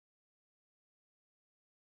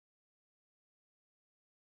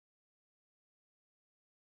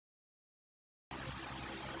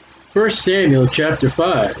First Samuel chapter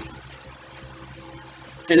 5.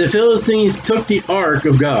 And the Philistines took the ark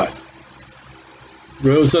of God.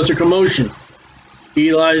 There was such a commotion.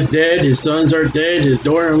 Eli's dead, his sons are dead, his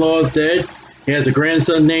daughter-in-law is dead. He has a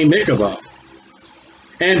grandson named Ichabod.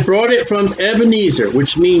 And brought it from Ebenezer,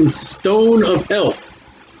 which means stone of help.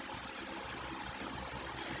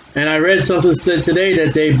 And I read something said today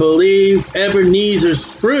that they believe Ebenezer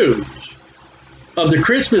Scrooge of the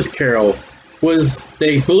Christmas Carol was,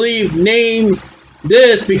 they believe, named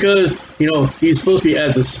this because, he's supposed to be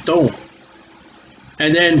as a stone.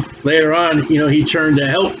 And then later on, he turned to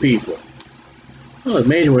help people. Well, it's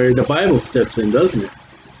amazing where the Bible steps in, doesn't it?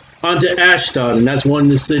 Onto Ashdod, and that's one of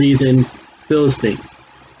the cities in Philistine.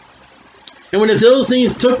 And when the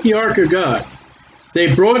Philistines took the ark of God,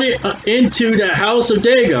 they brought it into the house of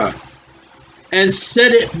Dagon and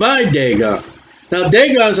set it by Dagon. Now,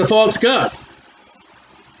 Dagon is a false god.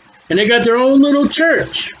 And they got their own little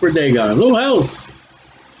church for Dagon, a little house.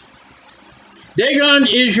 Dagon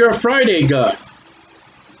is your Friday god.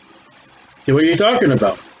 See what you're talking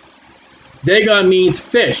about. Dagon means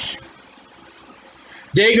fish.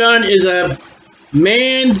 Dagon is a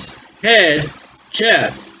man's head,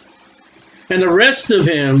 chest. And the rest of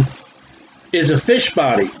him is a fish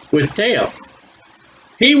body with tail.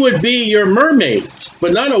 He would be your mermaids,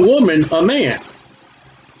 but not a woman, a man.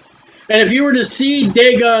 And if you were to see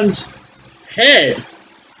Dagon's head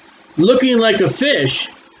looking like a fish,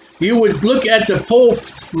 you would look at the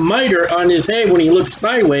Pope's mitre on his head when he looks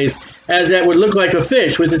sideways, as that would look like a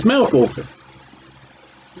fish with its mouth open.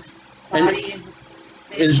 His body is a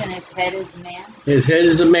fish and his head is a man? His head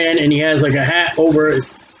is a man, and he has like a hat over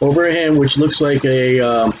him, which looks like a,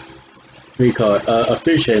 what do you call it, a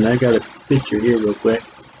fish head. And I got a picture here real quick.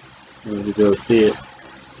 Let me go see it.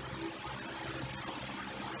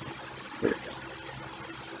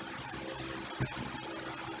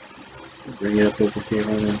 Bring it up over here.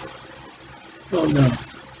 Hold on. Oh no.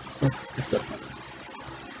 Oh, it's up.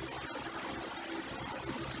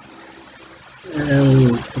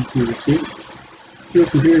 Computer, see? Your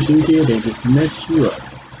computers in here, they just mess you up.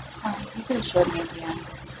 You could have showed me again.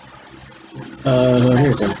 Here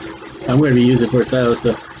we go. I'm going to be using it for title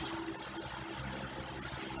stuff.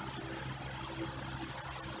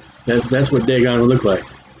 That's what Dagon would look like.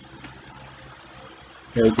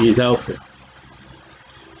 That would be his outfit.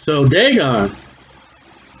 So Dagon,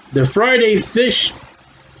 the Friday fish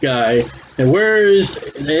guy, and wears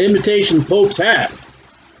the imitation Pope's hat.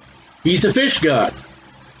 He's a fish god.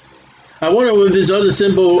 I wonder if his other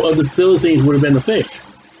symbol of the Philistines would have been a fish.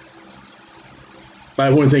 But I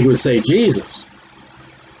wouldn't think it would say Jesus.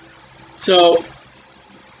 So,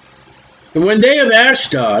 and when day of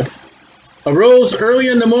Ashdod arose early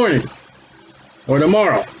in the morning, or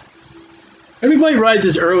tomorrow. Everybody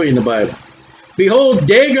rises early in the Bible. Behold,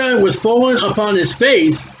 Dagon was fallen upon his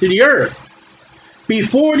face to the earth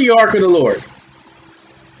before the ark of the Lord.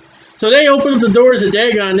 So they open up the doors of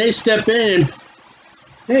Dagon, they step in, and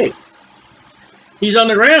hey, he's on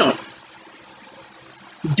the ground.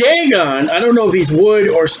 Dagon, I don't know if he's wood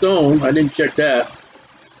or stone, I didn't check that.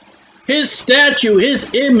 His statue,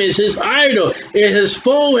 his image, his idol, it has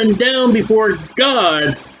fallen down before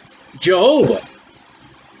God, Jehovah.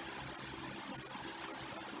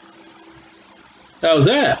 How's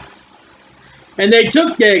that? And they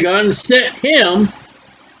took Dagon and set him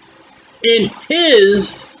in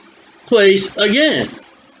his place again.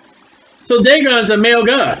 So Dagon's a male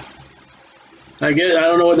god. I guess I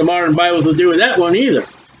don't know what the modern Bibles will do with that one either.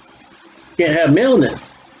 Can't have maleness.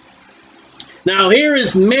 Now here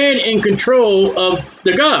is man in control of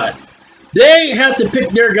the god. They have to pick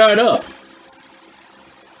their god up.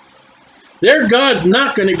 Their god's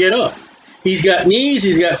not going to get up. He's got knees,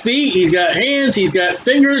 he's got feet, he's got hands, he's got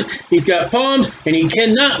fingers, he's got palms, and he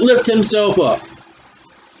cannot lift himself up.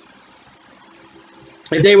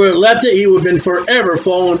 If they would have left it, he would have been forever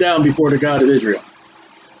fallen down before the God of Israel.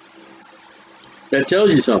 That tells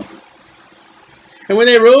you something. And when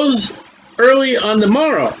they rose early on the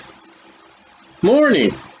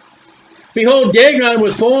morning, behold, Dagon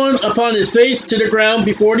was fallen upon his face to the ground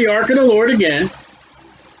before the ark of the Lord again.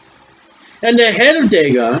 And the head of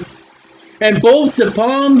Dagon and both the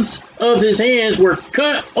palms of his hands were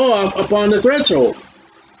cut off upon the threshold.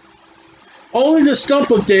 Only the stump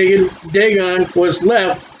of Dagon was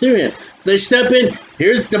left to him. They step in,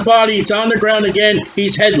 here's the body, it's on the ground again,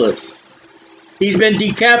 he's headless. He's been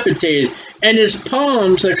decapitated, and his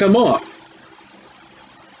palms have come off.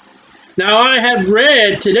 Now I have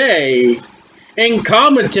read today in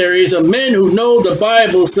commentaries of men who know the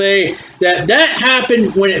Bible say that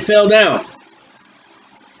happened when it fell down.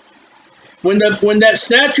 When that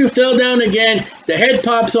statue fell down again, the head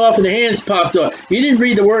pops off and the hands popped off. You didn't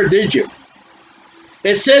read the word, did you?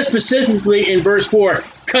 It says specifically in verse 4,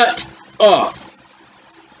 cut off.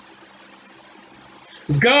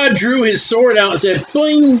 God drew his sword out and said,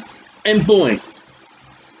 boing and boing.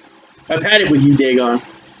 I've had it with you, Dagon.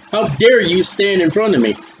 How dare you stand in front of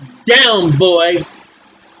me? Down, boy.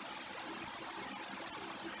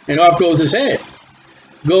 And off goes his head.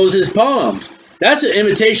 Goes his palms. That's an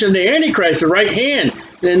imitation of the Antichrist, the right hand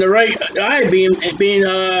and the right eye being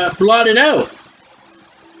blotted out.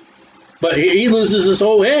 But he loses his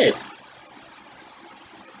whole head.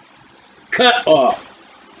 Cut off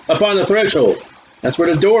upon the threshold. That's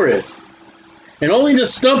where the door is. And only the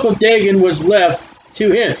stump of Dagon was left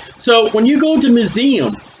to him. So when you go to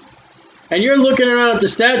museums and you're looking around at the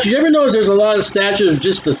statues, you ever notice there's a lot of statues of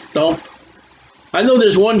just a stump? I know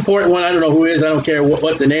there's one important one, I don't know who it is, I don't care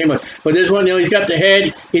what the name of, but there's one, he's got the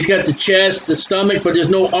head, he's got the chest, the stomach, but there's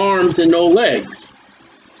no arms and no legs.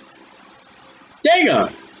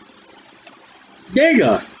 Dagon.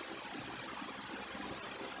 Dagon.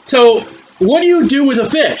 So, what do you do with a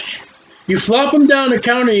fish? You flop him down the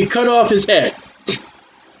counter and you cut off his head.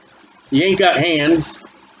 You ain't got hands.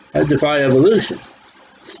 That defy evolution.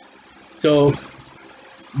 So,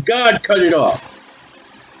 God cut it off.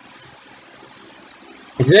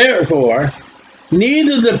 Therefore,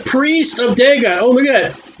 neither the priest of Dagon, oh look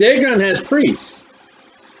at that, Dagon has priests.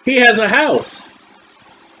 He has a house.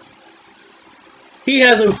 He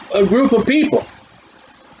has a group of people.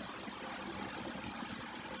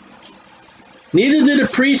 Neither did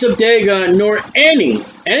the priests of Dagon, nor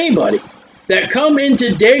anybody that come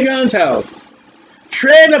into Dagon's house,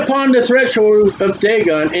 tread upon the threshold of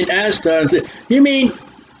Dagon in Ashdod. You mean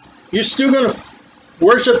you're still going to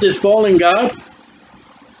worship this fallen god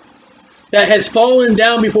that has fallen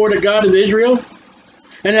down before the God of Israel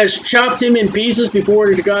and has chopped him in pieces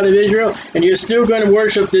before the God of Israel, and you're still going to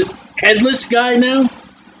worship this headless guy now?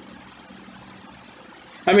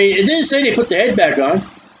 I mean, it didn't say they put the head back on.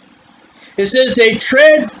 It says they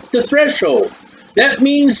tread the threshold. That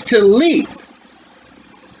means to leap.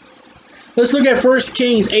 Let's look at 1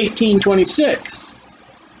 Kings 18:26.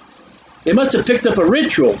 They must have picked up a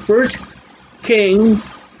ritual. 1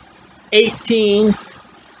 Kings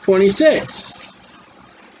 18:26.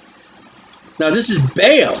 Now this is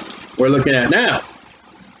Baal we're looking at now.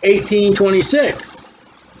 18:26.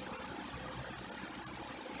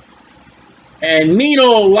 And mean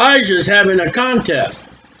old Elijah's having a contest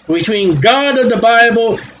between God of the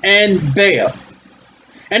Bible and Baal.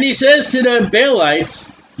 And he says to the Baalites,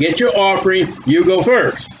 get your offering, you go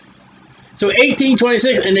first. So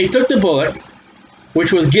 18:26, and they took the bullock,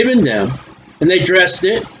 which was given them, and they dressed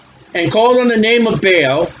it, and called on the name of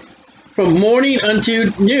Baal from morning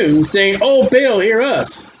unto noon, saying, oh, Baal, hear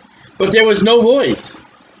us. But there was no voice,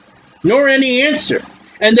 nor any answer.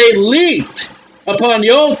 And they leaped upon the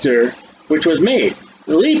altar, which was made.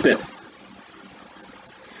 Leaping.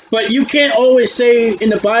 But you can't always say in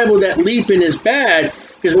the Bible that leaping is bad,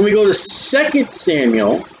 because when we go to 2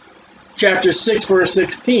 Samuel, chapter 6, verse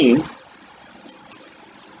 16,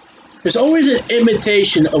 there's always an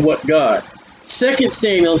imitation of what God. 2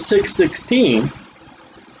 Samuel 6:16.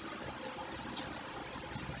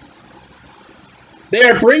 They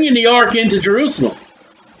are bringing the ark into Jerusalem.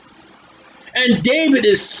 And David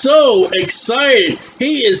is so excited.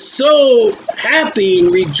 He is so happy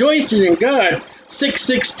and rejoicing in God.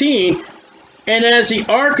 6:16. And as the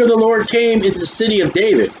ark of the Lord came into the city of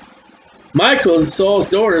David, Michal, Saul's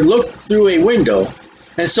daughter, looked through a window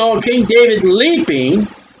and saw King David leaping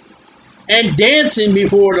and dancing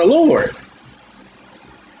before the Lord.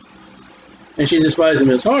 And she despised him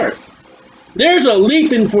in his heart. There's a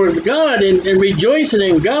leaping for God and rejoicing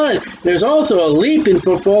in God. There's also a leaping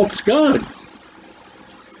for false gods.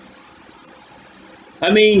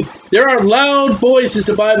 I mean, there are loud voices,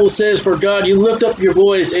 the Bible says, for God. You lift up your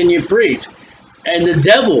voice and you preach. And the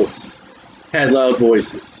devils had loud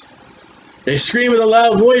voices. They scream with a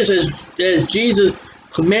loud voice as Jesus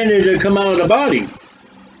commanded to come out of the bodies.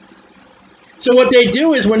 So what they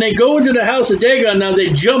do is when they go into the house of Dagon, now they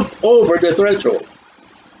jump over the threshold.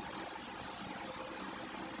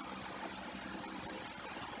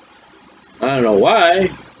 I don't know why.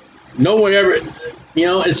 No one ever, you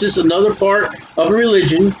know, it's just another part of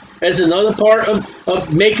religion. It's another part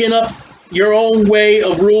of making up your own way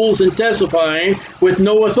of rules and testifying with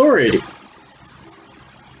no authority.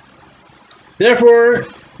 Therefore,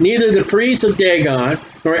 neither the priests of Dagon,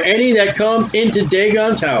 nor any that come into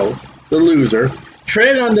Dagon's house, the loser,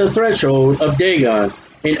 tread on the threshold of Dagon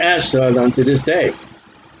in Ashdod unto this day.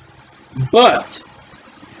 But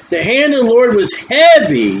the hand of the Lord was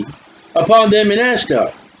heavy upon them in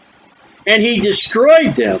Ashdod. And he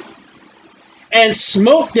destroyed them and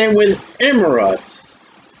smote them with emeralds.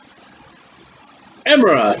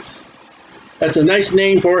 Emeralds. That's a nice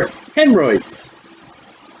name for hemorrhoids.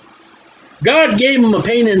 God gave them a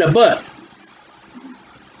pain in the butt.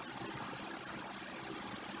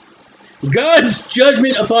 God's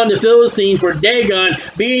judgment upon the Philistines for Dagon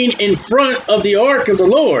being in front of the ark of the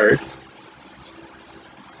Lord,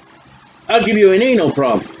 I'll give you an ain't no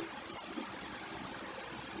problem.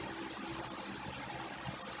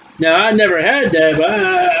 Now, I never had that, but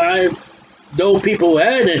I know people who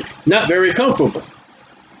had it, not very comfortable.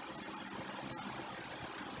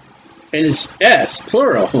 And it's S,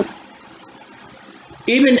 plural.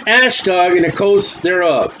 Even Ashdod and the coasts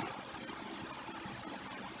thereof.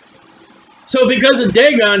 So because of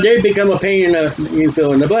Dagon, they become a pain in the, you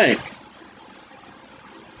fill in the blank.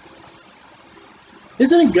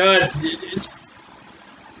 Isn't God,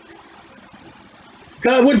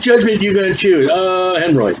 God, what judgment are you going to choose?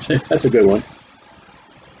 Hemorrhoids. That's a good one.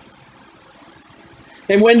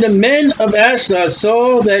 And when the men of Ashdod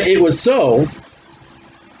saw that it was so,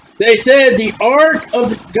 they said, the ark of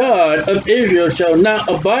the God of Israel shall not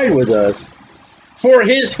abide with us, for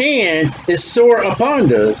his hand is sore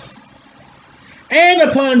upon us, and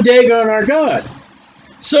upon Dagon our God.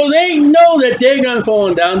 So they know that Dagon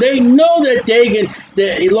fallen down. They know that Dagon,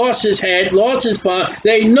 that he lost his head, lost his bond.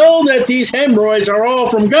 They know that these hemorrhoids are all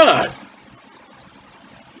from God.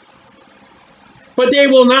 But they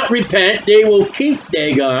will not repent. They will keep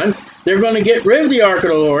Dagon. They're going to get rid of the ark of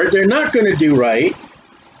the Lord. They're not going to do right.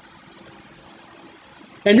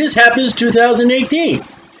 And this happens 2018.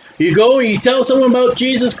 You go and you tell someone about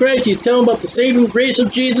Jesus Christ, you tell them about the saving grace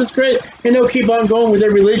of Jesus Christ, and they'll keep on going with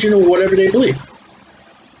their religion or whatever they believe.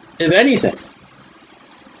 If anything.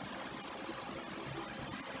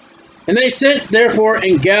 And they sent, therefore,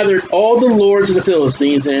 and gathered all the lords of the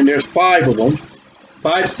Philistines, and there's 5 of them,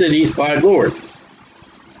 5 cities, 5 lords.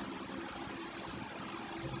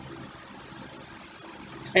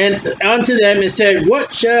 And unto them it said,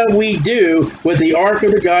 what shall we do with the ark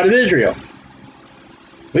of the God of Israel?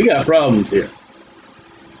 We got problems here.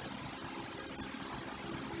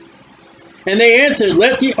 And they answered,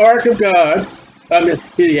 let the ark of God, let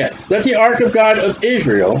the ark of God of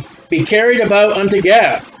Israel be carried about unto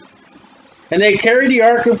Gath. And they carried the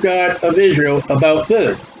ark of God of Israel about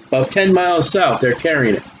thither, about 10 miles south. They're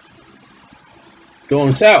carrying it,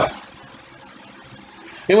 going south.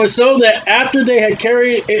 It was so that after they had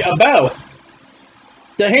carried it about,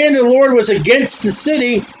 the hand of the Lord was against the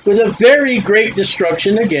city with a very great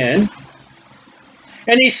destruction again.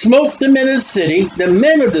 And he smote the men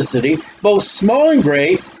of the city, both small and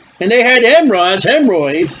great, and they had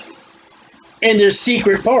hemorrhoids in their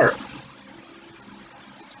secret parts.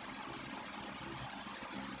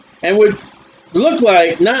 And would look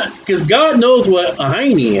like, not, because God knows what a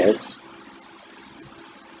hiney is.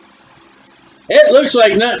 It looks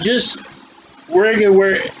like not just where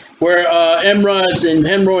hemorrhoids and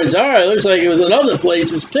hemorrhoids are. It looks like it was in other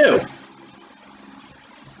places too.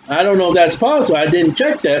 I don't know if that's possible. I didn't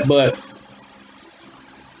check that, but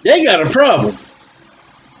they got a problem.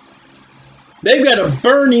 They've got a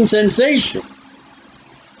burning sensation.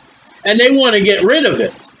 And they want to get rid of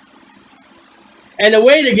it. And the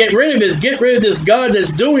way to get rid of it is get rid of this God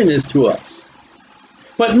that's doing this to us.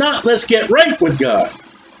 But not let's get right with God.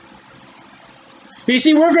 You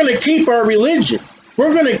see, we're going to keep our religion.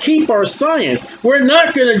 We're going to keep our science. We're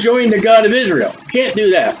not going to join the God of Israel. Can't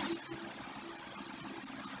do that.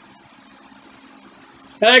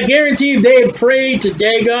 And I guarantee you they have prayed to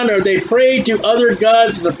Dagon or they prayed to other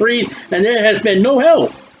gods of the priest, and there has been no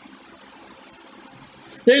help.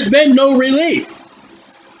 There's been no relief.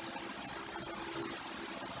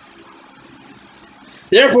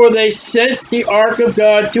 Therefore they sent the ark of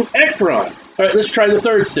God to Ekron. All right, let's try the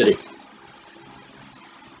 3rd city.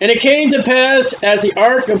 And it came to pass, as the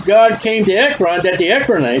ark of God came to Ekron, that the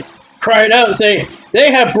Ekronites cried out, saying,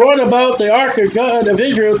 they have brought about the ark of God of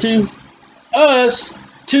Israel to us,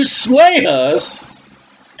 to slay us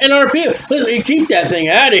and our people. Listen, keep that thing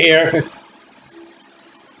out of here.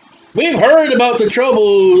 We've heard about the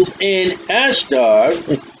troubles in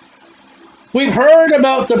Ashdod. We've heard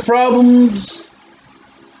about the problems.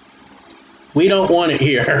 We don't want it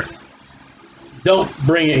here. Don't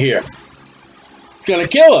bring it here. It's going to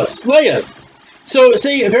kill us, slay us. So,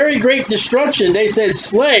 see, a very great destruction. They said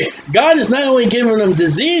slay. God is not only giving them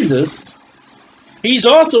diseases, he's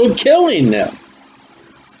also killing them.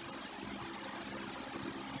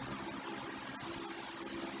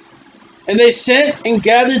 And they sent and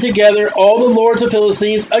gathered together all the lords of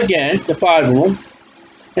Philistines, again, the 5 of them,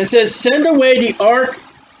 and said, send away the ark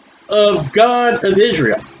of God of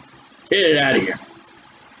Israel. Get it out of here.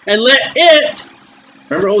 And let it,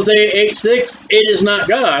 remember Hosea 8:6, it is not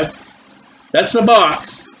God. That's the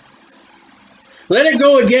box. Let it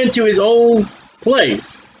go again to his own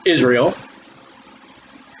place, Israel,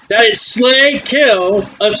 that it slay, kill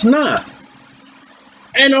us not,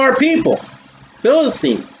 and our people,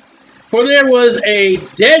 Philistines. For there was a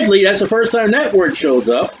deadly, that's the first time that word shows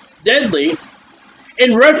up, deadly,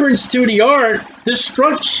 in reference to the ark,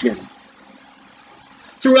 destruction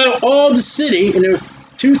throughout all the city, and there's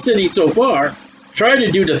 2 cities so far, tried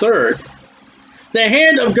to do the third. The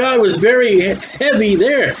hand of God was very heavy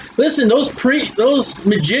there. Listen, those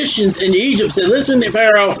magicians in Egypt said, listen,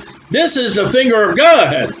 Pharaoh, this is the finger of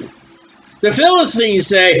God. The Philistines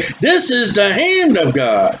say, this is the hand of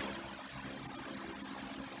God.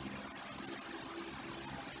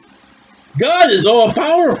 God is all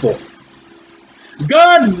powerful.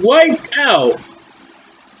 God wiped out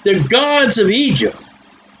the gods of Egypt.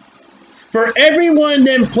 For every one of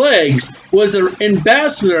them plagues was an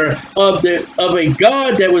ambassador of a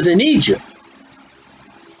god that was in Egypt.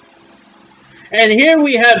 And here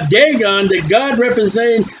we have Dagon, the god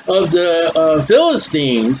representing of the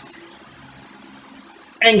Philistines,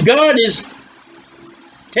 and God is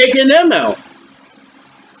taking them out.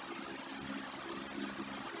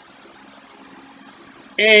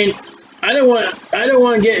 And I don't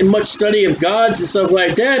want to get in much study of gods and stuff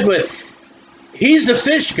like that, but he's the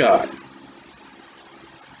fish god.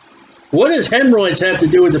 What does hemorrhoids have to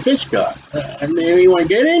do with the fish god? I mean, you want to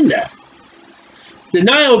get in that. The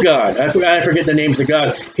Nile god, I forget the names of the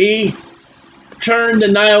god. He turned the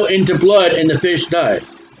Nile into blood and the fish died.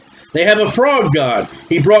 They have a frog god.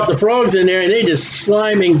 He brought the frogs in there and they just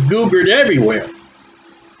slime and goobered everywhere.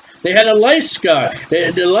 They had a lice god.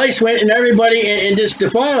 The lice went in everybody and just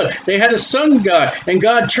defiled. They had a sun god, and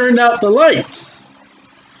God turned out the lights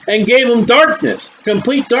and gave them darkness,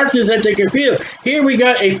 complete darkness that they could feel. Here we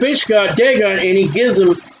got a fish god, Dagon, and he gives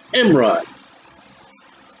them hemorrhoids.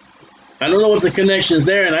 I don't know what the connection is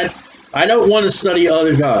there, and I don't want to study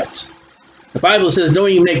other gods. The Bible says don't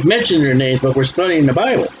even make mention of their names, but we're studying the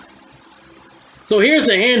Bible. So here's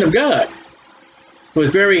the hand of God. It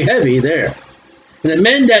was very heavy there. And the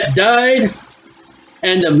men that died,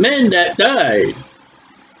 and the men that died,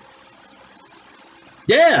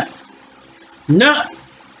 not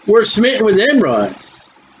were smitten with hemorrhoids.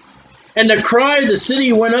 And the cry of the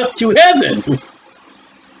city went up to heaven.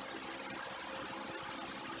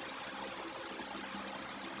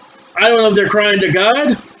 I don't know if they're crying to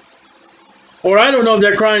God, or I don't know if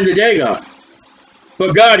they're crying to Dagon,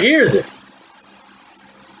 but God hears it.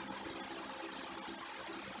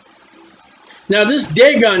 Now this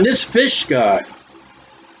Dagon, this fish god,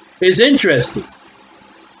 is interesting,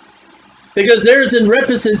 because there's a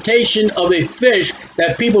representation of a fish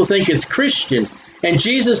that people think is Christian. And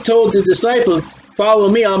Jesus told the disciples, follow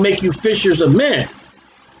me, I'll make you fishers of men.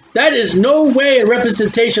 That is no way a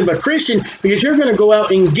representation of a Christian, because you're going to go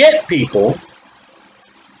out and get people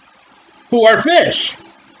who are fish.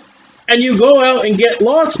 And you go out and get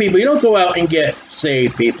lost people. You don't go out and get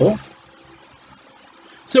saved people.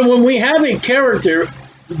 So when we have a character,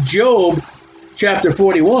 Job chapter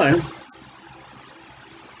 41,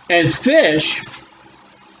 and fish,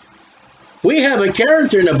 we have a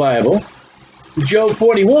character in the Bible, Job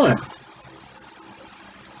 41.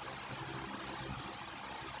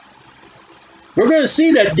 We're going to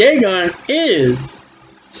see that Dagon is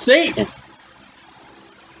Satan.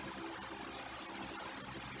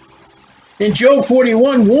 In Job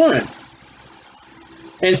 41:1.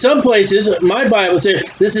 In some places, my Bible says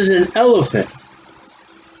this is an elephant.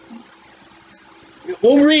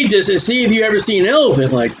 We'll read this and see if you ever see an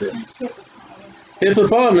elephant like this.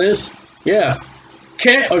 Hippopotamus, yeah.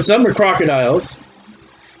 Or some are crocodiles.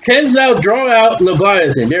 Canst thou draw out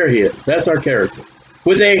Leviathan? There he is. That's our character.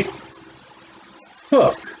 With a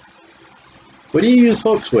hook. What do you use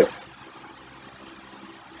hooks with?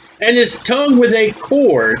 And his tongue with a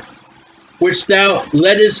cord, which thou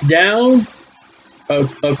lettest down.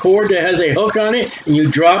 A cord that has a hook on it, and you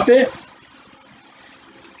drop it.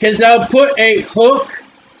 Canst thou put a hook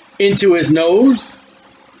into his nose?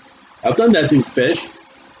 I've done that through fish.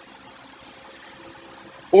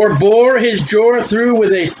 Or bore his jaw through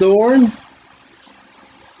with a thorn?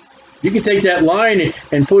 You can take that line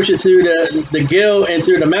and push it through the gill and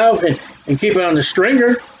through the mouth and keep it on the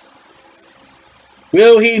stringer.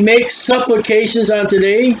 Will he make supplications unto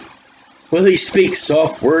thee? Will he speak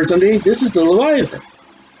soft words unto thee? This is the Leviathan.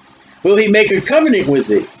 Will he make a covenant with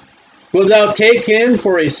thee? Wilt thou take him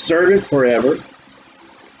for a servant forever?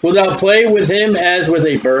 Wilt thou play with him as with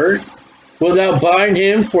a bird? Wilt thou bind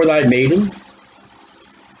him for thy maidens?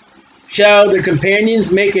 Shall the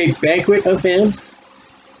companions make a banquet of him?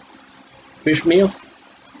 Fish meal?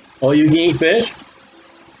 All you can eat fish?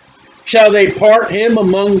 Shall they part him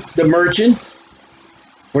among the merchants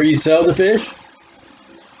where you sell the fish?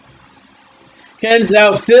 Canst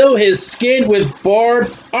thou fill his skin with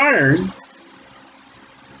barbed iron,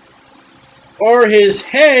 or his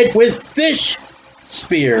head with fish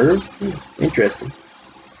spears? Interesting.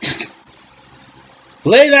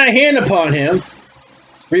 Lay thy hand upon him.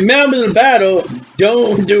 Remember the battle.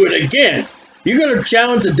 Don't do it again. You're going to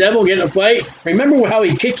challenge the devil, get in a fight. Remember how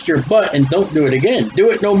he kicked your butt, and don't do it again. Do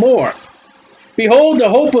it no more. Behold, the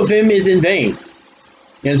hope of him is in vain.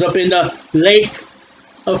 He ends up in the lake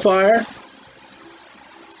of fire.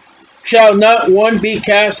 Shall not one be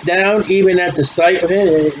cast down even at the sight of him?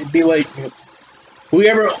 It'd be like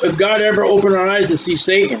if God ever opened our eyes to see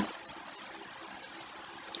Satan.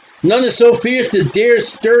 None is so fierce to dare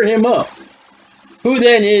stir him up. Who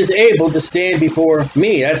then is able to stand before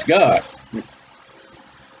me? That's God.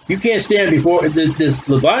 You can't stand before this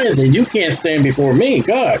Leviathan. You can't stand before me,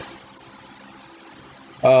 God.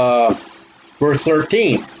 Verse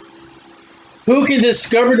 13. Who can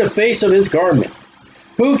discover the face of his garment?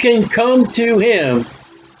 Who can come to him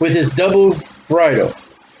with his double bridle?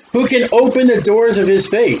 Who can open the doors of his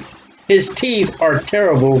face? His teeth are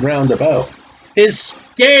terrible round about. His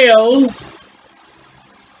scales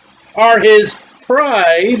are his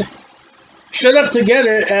pride, shut up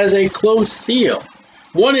together as a close seal.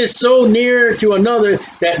 One is so near to another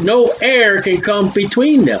that no air can come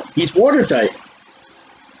between them. He's watertight.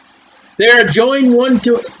 They are joined one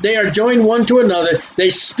to another. They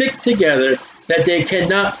stick together that they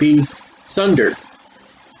cannot be sundered.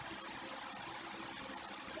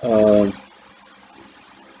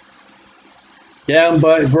 Down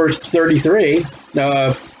by verse 33.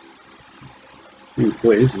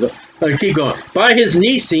 Keep going. By his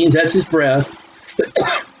Nesines, that's his breath,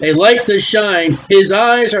 a light does shine. His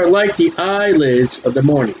eyes are like the eyelids of the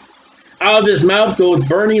morning. Out of his mouth goes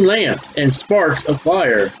burning lamps, and sparks of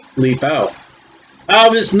fire leap out. Out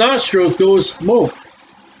of his nostrils goes smoke,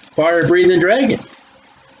 fire-breathing dragon.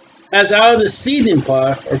 As out of the seething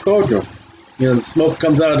pot or cauldron, the smoke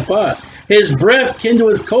comes out of the pot. His breath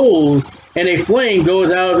kindleth coals, and a flame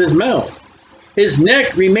goes out of his mouth. His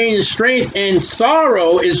neck remains strength, and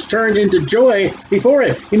sorrow is turned into joy before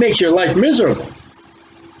it. He makes your life miserable.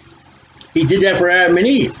 He did that for Adam and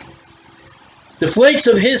Eve. The flakes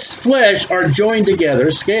of his flesh are joined together,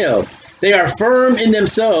 scaled. They are firm in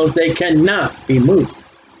themselves, they cannot be moved.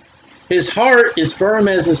 His heart is firm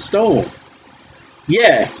as a stone.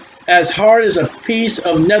 Yeah, as hard as a piece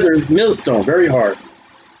of nether millstone, very hard.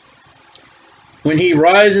 When he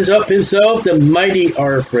rises up himself, the mighty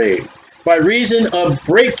are afraid. By reason of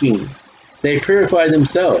breaking, they purify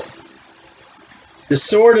themselves. The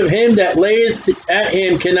sword of him that layeth at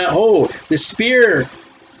him cannot hold. The spear,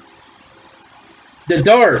 the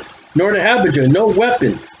dart, nor the habergeon, no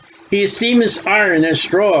weapon. He esteemeth iron as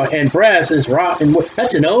straw, and brass as rotten wood.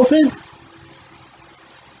 That's an elephant?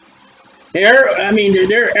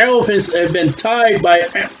 Their elephants have been tied by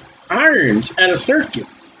irons at a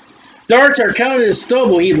circus. Darts are counted as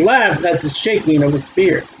stubble. He laughed at the shaking of a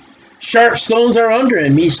spear. Sharp stones are under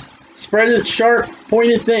him. He spreadeth sharp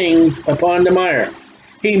pointed things upon the mire.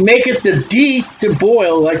 He maketh the deep to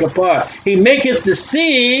boil like a pot. He maketh the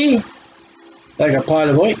sea like a pot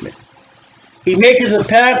of ointment. He maketh the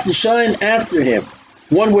path to shine after him.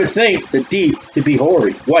 One would think the deep to be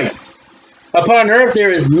hoary, white. Upon earth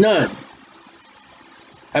there is none.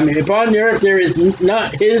 Upon the earth there is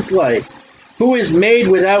not his like, who is made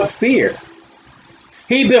without fear.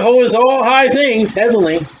 He beholds all high things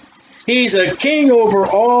heavenly. He's a king over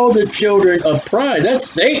all the children of pride. That's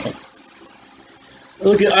Satan.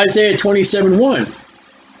 Look at Isaiah 27:1.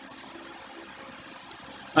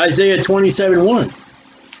 Isaiah 27:1.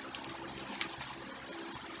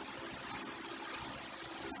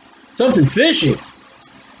 Something fishy.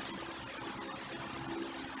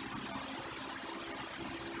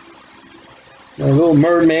 A little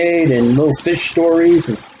mermaid and little fish stories.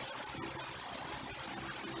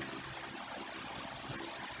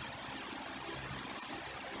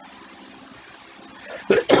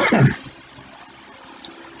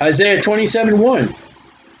 Isaiah 27:1.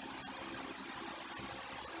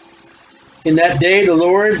 In that day the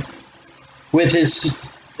Lord with a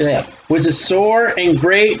sore and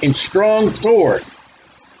great and strong sword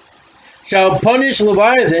shall punish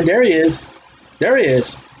Leviathan. There he is. There he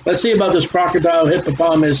is. Let's see about this crocodile,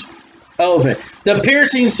 hippopotamus, elephant. The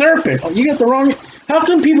piercing serpent. Oh, you got the wrong. How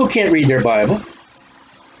come people can't read their Bible?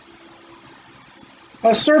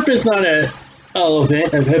 A serpent's not an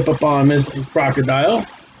elephant, a hippopotamus, and crocodile.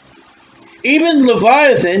 even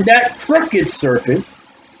Leviathan, that crooked serpent,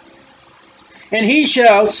 and he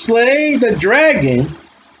shall slay the dragon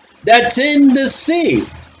that's in the sea.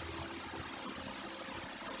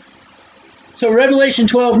 So Revelation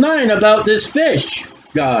 12:9 about this fish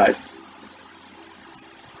god.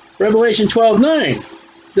 Revelation 12:9,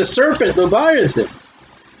 the serpent Leviathan.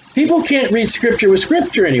 People can't read scripture with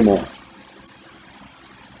scripture anymore.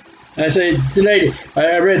 I say today,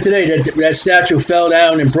 I read today that that statue fell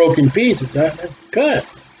down and broke in pieces. Cut.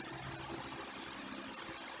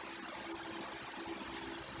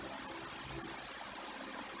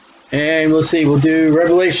 And we'll see, we'll do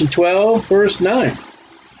Revelation 12, verse 9.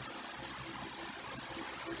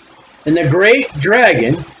 And the great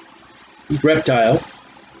dragon, reptile,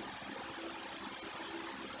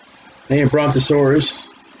 named Brontosaurus,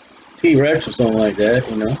 T-Rex or something like that,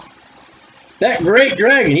 you know. That great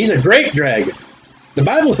dragon, he's a great dragon. The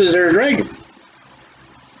Bible says they're a dragon.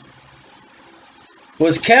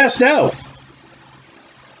 Was cast out.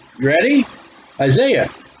 You ready? Isaiah.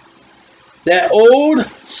 That old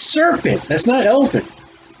serpent. That's not elephant.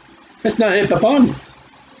 That's not hippopotamus.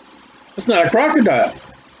 That's not a crocodile.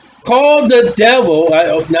 Called the devil.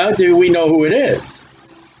 Now do we know who it is?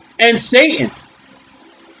 And Satan,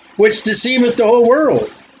 which deceiveth the whole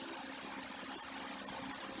world.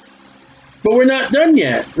 But we're not done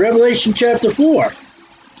yet. Revelation chapter 4.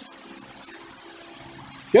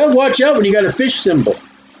 You gotta watch out when you got a fish symbol.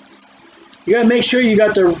 You gotta make sure you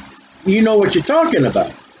know what you're talking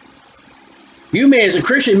about. You may, as a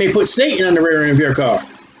Christian, may put Satan on the rear end of your car.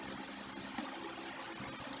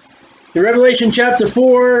 In Revelation chapter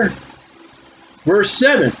 4, verse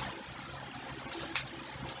 7.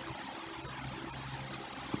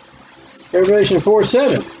 Revelation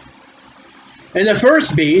 4:7. And the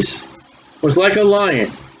first beast was like a lion.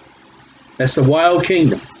 That's the wild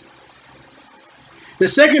kingdom. The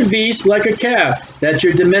second beast like a calf. That's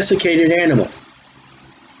your domesticated animal.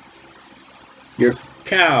 Your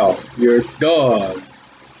cow, your dog.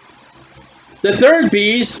 The third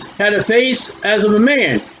beast had a face as of a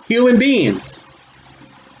man, human beings.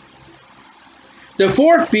 The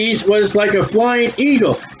fourth beast was like a flying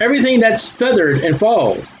eagle, everything that's feathered and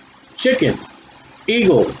falls. Chicken,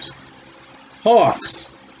 eagles, hawks,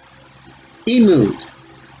 emus.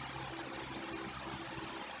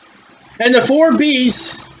 And the four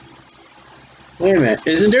beasts, wait a minute,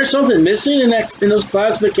 isn't there something missing in those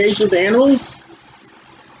classifications of animals?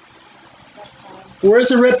 Where's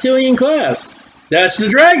the reptilian class? That's the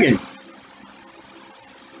dragon.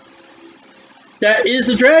 That is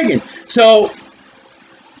the dragon. So,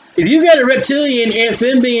 if you got a reptilian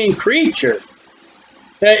amphibian creature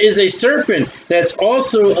that is a serpent, that's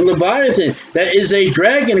also a leviathan, that is a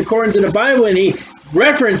dragon according to the Bible, and he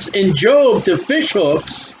referenced in Job to fish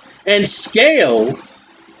hooks and scales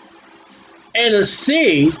and a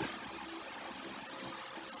sea,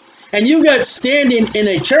 and you got standing in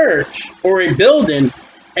a church or a building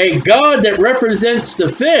a god that represents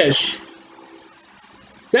the fish,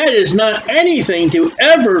 that is not anything to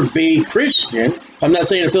ever be Christian. I'm not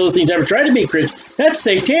saying the Philistines ever tried to be Christian. That's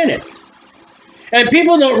satanic. And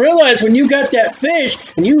people don't realize when you got that fish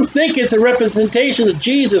and you think it's a representation of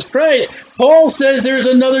Jesus Christ, Paul says there's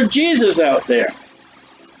another Jesus out there.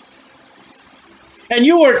 And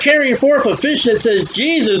you are carrying forth a fish that says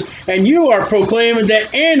Jesus, and you are proclaiming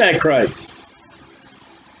the Antichrist.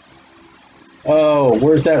 Oh,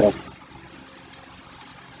 where's that one?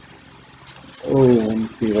 Oh, let me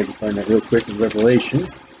see if I can find that real quick in Revelation.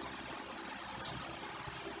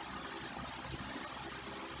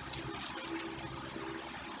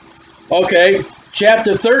 Okay,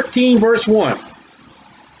 chapter 13, verse 1.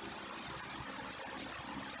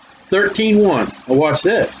 13:1. Now watch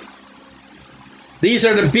this. These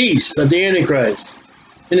are the beasts of the Antichrist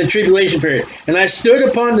in the tribulation period. And I stood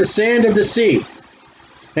upon the sand of the sea,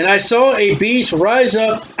 and I saw a beast rise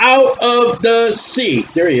up out of the sea.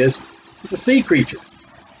 There he is. He's a sea creature.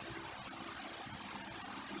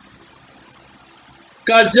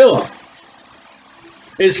 Godzilla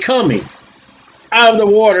is coming out of the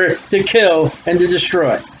water to kill and to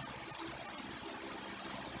destroy.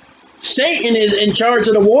 Satan is in charge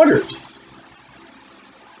of the waters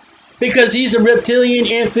because he's a reptilian,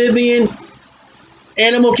 amphibian,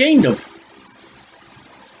 animal kingdom.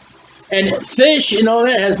 And fish and all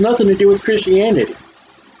that has nothing to do with Christianity.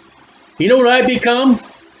 You know what I become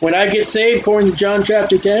when I get saved according to John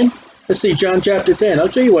chapter 10? Let's see, John chapter 10. I'll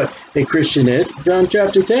tell you what a Christian is. John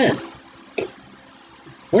chapter 10.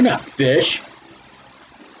 We're not fish.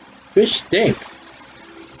 Fish stink.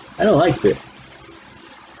 I don't like fish.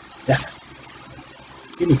 Yeah.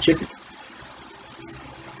 Give me chicken.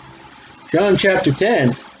 John chapter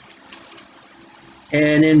 10.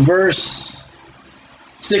 And in verse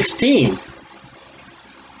 16,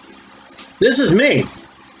 this is me.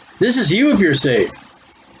 This is you if you're saved.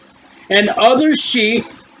 And other sheep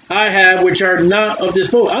I have which are not of this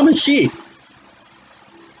fold. I'm a sheep.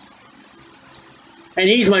 And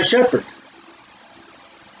he's my shepherd.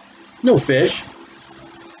 No fish.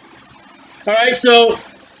 All right, so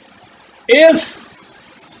if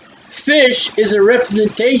fish is a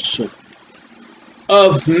representation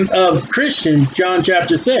of Christians, John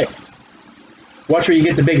chapter 6. Watch where you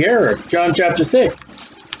get the big error. John chapter 6.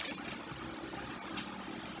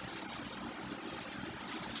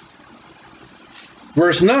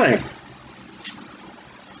 Verse 9.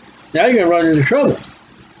 Now you're going to run into trouble.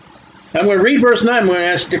 I'm going to read verse 9. I'm going to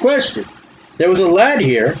ask you the question. There was a lad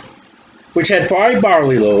here which had 5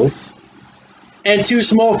 barley loaves and 2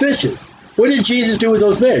 small fishes. What did Jesus do with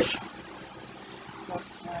those fish?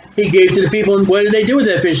 He gave to the people, and what did they do with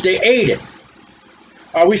that fish? They ate it.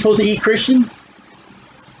 Are we supposed to eat Christian?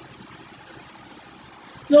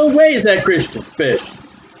 No way is that Christian fish.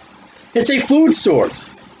 It's a food source.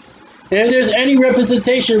 And if there's any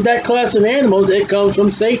representation of that class of animals, it comes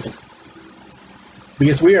from Satan.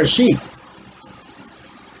 Because we are sheep.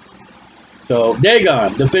 So,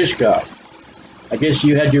 Dagon, the fish god. I guess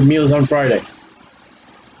you had your meals on Friday.